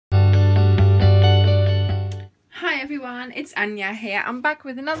Hi everyone, it's Anya here. I'm back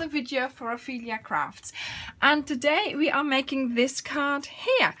with another video for Ophelia Crafts, and today we are making this card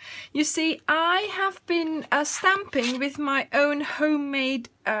here. You see, I have been stamping with my own homemade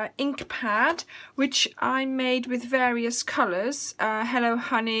ink pad, which I made with various colours, Hello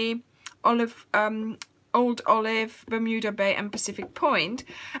Honey, olive, Old Olive, Bermuda Bay and Pacific Point.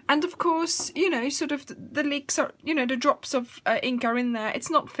 And of course, you know, sort of the leaks are, you know, the drops of ink are in there. It's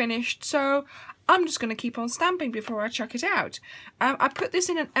not finished, so I'm just going to keep on stamping before I chuck it out. I put this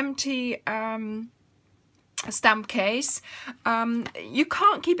in an empty stamp case. You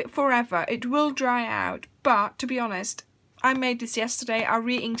can't keep it forever. It will dry out, but to be honest, I made this yesterday. I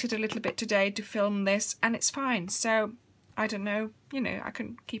re-inked it a little bit today to film this and it's fine. So I don't know, you know, I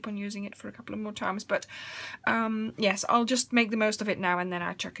can keep on using it for a couple of more times, but yes, I'll just make the most of it now and then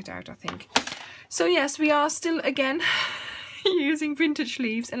I chuck it out, I think. So yes, we are still again using vintage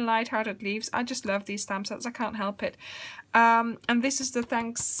leaves and light-hearted leaves. I just love these stamp sets, I can't help it. And this is the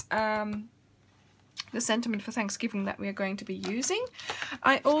the sentiment for Thanksgiving that we are going to be using.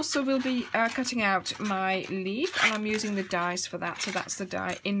 I also will be cutting out my leaf, and I'm using the dies for that, so that's the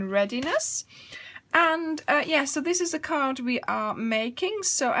die in readiness. And yeah, so this is the card we are making.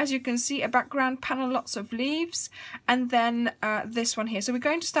 So as you can see, a background panel, lots of leaves, and then this one here. So we're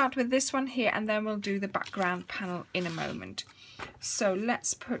going to start with this one here, and then we'll do the background panel in a moment. So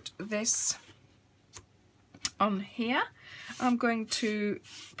let's put this on here. I'm going to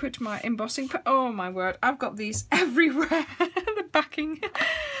put my embossing, oh my word, I've got these everywhere, the backing.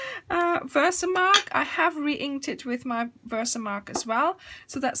 Versamark, I have re-inked it with my Versamark as well,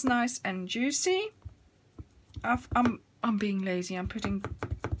 so that's nice and juicy. I'm being lazy. I'm putting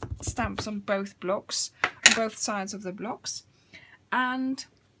stamps on both blocks, on both sides of the blocks, and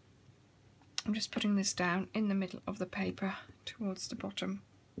I'm just putting this down in the middle of the paper towards the bottom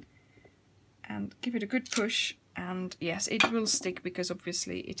and give it a good push, and yes, it will stick because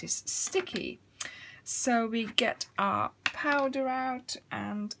obviously it is sticky. So we get our powder out,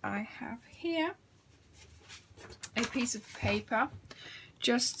 and I have here a piece of paper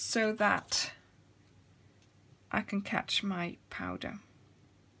just so that I can catch my powder.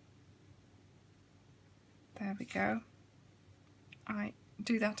 There we go. I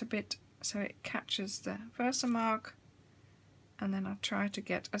do that a bit so it catches the Versamark, and then I try to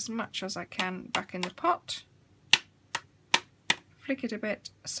get as much as I can back in the pot. Flick it a bit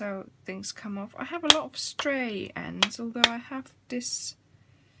so things come off. I have a lot of stray ends, although I have this,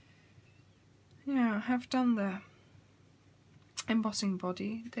 yeah, I have done the embossing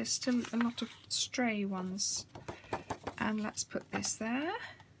body. There's still a lot of stray ones. And let's put this there.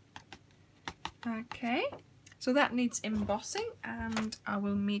 Okay, so that needs embossing, and I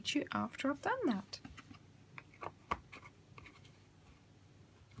will meet you after I've done that.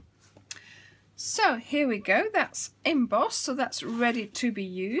 So here we go, that's embossed, so that's ready to be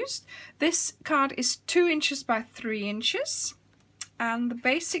used. This card is 2 inches by 3 inches, and the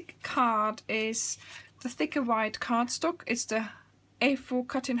basic card is the thicker white cardstock. It's the A4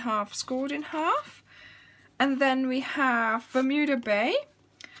 cut in half, scored in half. And then we have Bermuda Bay,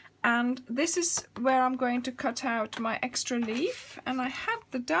 and this is where I'm going to cut out my extra leaf. And I had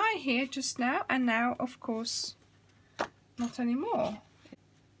the die here just now, and now of course not anymore.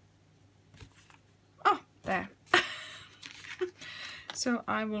 Oh, there. So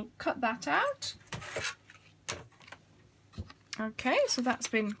I will cut that out. Okay, so that's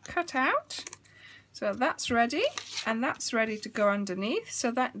been cut out. So that's ready, and that's ready to go underneath.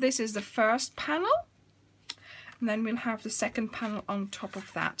 So that this is the first panel, and then we'll have the second panel on top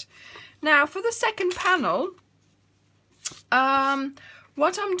of that. Now for the second panel,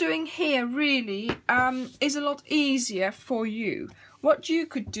 what I'm doing here really is a lot easier for you. What you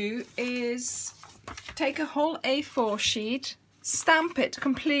could do is take a whole A4 sheet, stamp it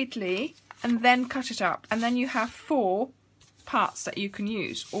completely, and then cut it up, and then you have 4 parts that you can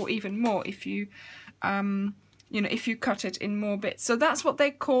use, or even more if you you know, if you cut it in more bits. So that's what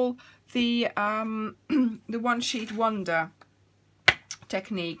they call the one sheet wonder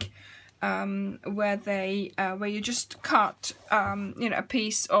technique, where you just cut you know, a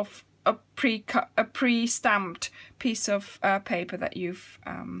piece of a pre-stamped piece of paper that you've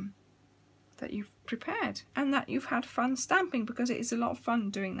prepared, and that you've had fun stamping, because it is a lot of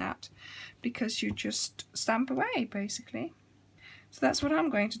fun doing that, because you just stamp away basically. So that's what I'm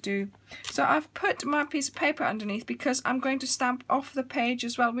going to do. So I've put my piece of paper underneath because I'm going to stamp off the page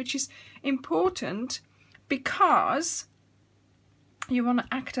as well, which is important because you want to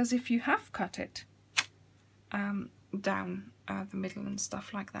act as if you have cut it down the middle and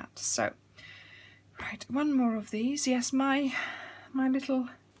stuff like that. So, right, one more of these. Yes, my little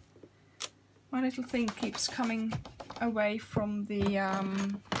My little thing keeps coming away from the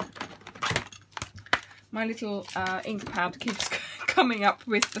my little ink pad keeps coming up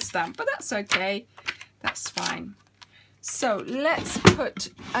with the stamp, but that's okay, that's fine. So let's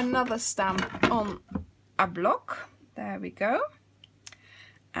put another stamp on a block. There we go,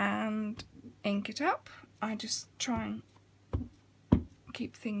 and ink it up. I just try and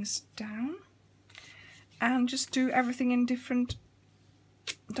keep things down and just do everything in different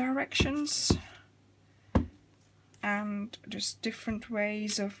directions and just different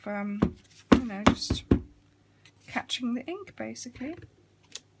ways of you know, just catching the ink basically.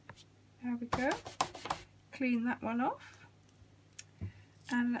 There we go. Clean that one off,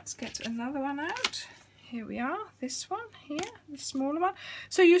 and let's get another one out. Here we are, this one here, the smaller one.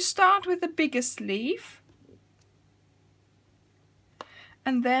 So you start with the biggest leaf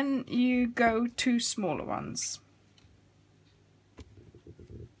and then you go to smaller ones.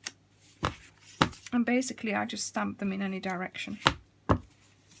 And basically I just stamp them in any direction.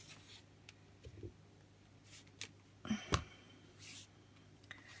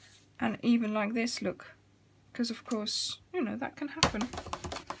 And even like this, look, because of course, you know, that can happen.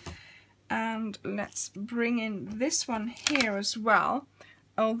 And let's bring in this one here as well.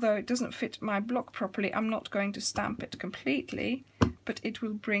 Although it doesn't fit my block properly, I'm not going to stamp it completely, but it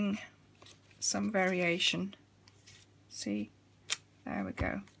will bring some variation. See, there we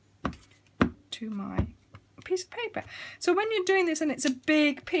go, to my piece of paper. So when you're doing this and it's a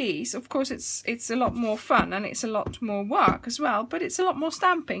big piece, of course it's a lot more fun and it's a lot more work as well, but it's a lot more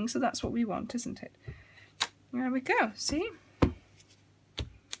stamping, so that's what we want, isn't it? There we go, see?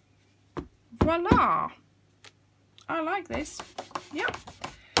 Voila! I like this. Yep.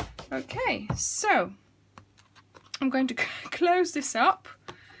 Okay, so I'm going to close this up.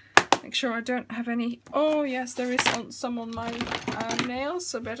 Make sure I don't have any... Oh yes, there is some on my nails,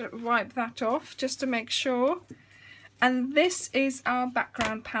 so better wipe that off just to make sure. And this is our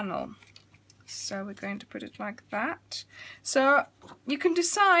background panel. So we're going to put it like that. So you can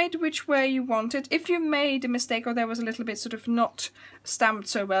decide which way you want it. If you made a mistake or there was a little bit sort of not stamped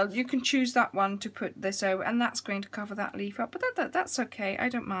so well, you can choose that one to put this over, and that's going to cover that leaf up. But that's okay, I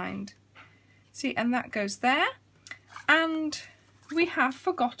don't mind. See, and that goes there. And we have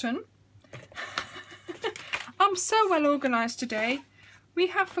forgotten. I'm so well organised today. We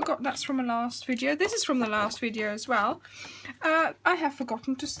have forgotten, that's from a last video. This is from the last video as well. I have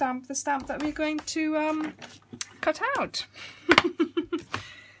forgotten to stamp the stamp that we're going to cut out.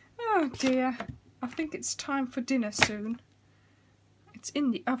 Oh dear. I think it's time for dinner soon. It's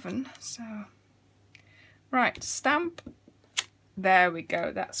in the oven, so... Right, stamp. There we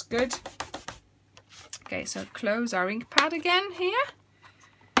go, that's good. Okay, so close our ink pad again here.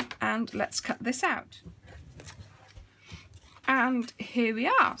 And let's cut this out. And here we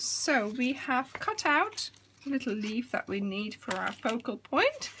are. So we have cut out a little leaf that we need for our focal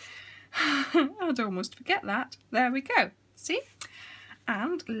point. I'd almost forget that. There we go. See?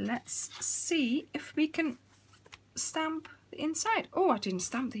 And let's see if we can stamp the inside. Oh, I didn't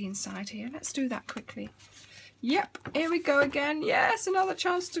stamp the inside here. Let's do that quickly. Yep, here we go again. Yes, another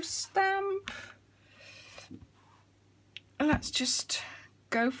chance to stamp. Let's just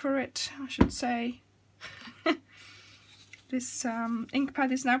go for it, I should say. This ink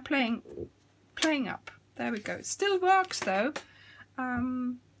pad is now playing up. There we go. It still works though.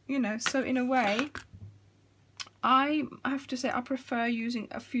 You know, so in a way, I have to say I prefer using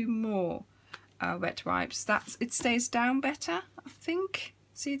a few more wet wipes. It stays down better, I think.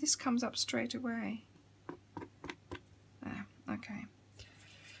 See, this comes up straight away. There, okay.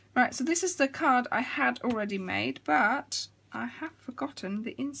 Right, so this is the card I had already made, but I have forgotten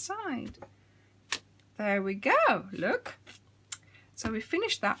the inside. There we go, look. So we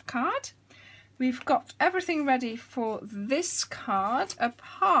finished that card. We've got everything ready for this card,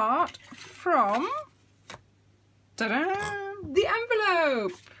 apart from, ta-da, the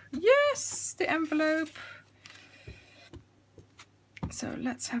envelope. Yes, the envelope. So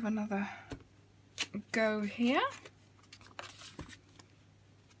let's have another go here.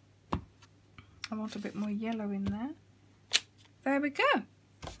 I want a bit more yellow in there. There we go.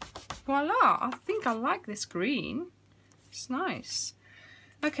 Voila, I think I like this green. It's nice.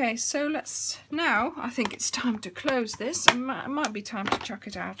 Okay, so let's now, I think it's time to close this. It might be time to chuck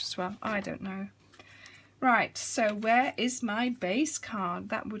it out as well. I don't know. Right, so where is my base card?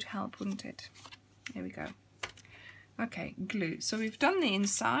 That would help, wouldn't it? Here we go. Okay, glue. So we've done the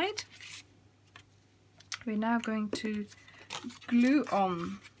inside. We're now going to glue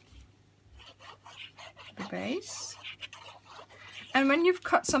on the base. And when you've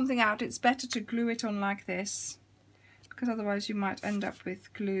cut something out, it's better to glue it on like this, because otherwise you might end up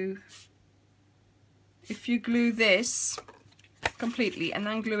with glue if you glue this completely and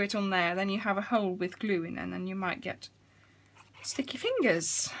then glue it on there, then you have a hole with glue in, and then you might get sticky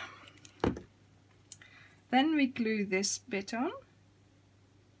fingers. Then we glue this bit on,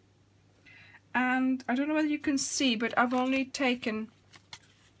 and I don't know whether you can see, but I've only taken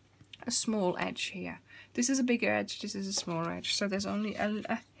a small edge here. This is a bigger edge, this is a smaller edge, so there's only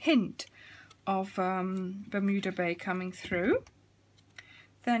a hint of Bermuda Bay coming through.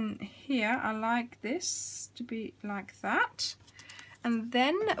 Then here I like this to be like that, and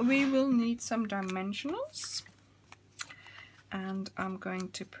then we will need some dimensionals, and I'm going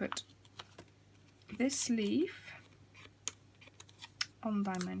to put this leaf on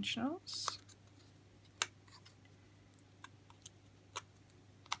dimensionals,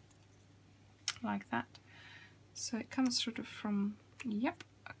 like that, so it comes sort of from, yep,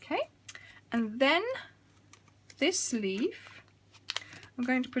 okay. And then this leaf, I'm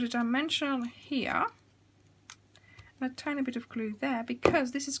going to put a dimensional here and a tiny bit of glue there,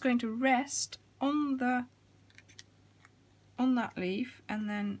 because this is going to rest on that leaf, and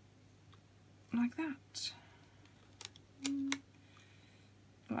then like that,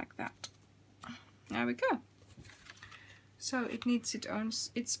 like that. There we go. So it needs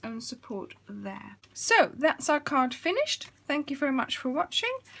its own support there. So that's our card finished. Thank you very much for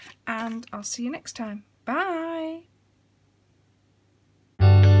watching, and I'll see you next time. Bye!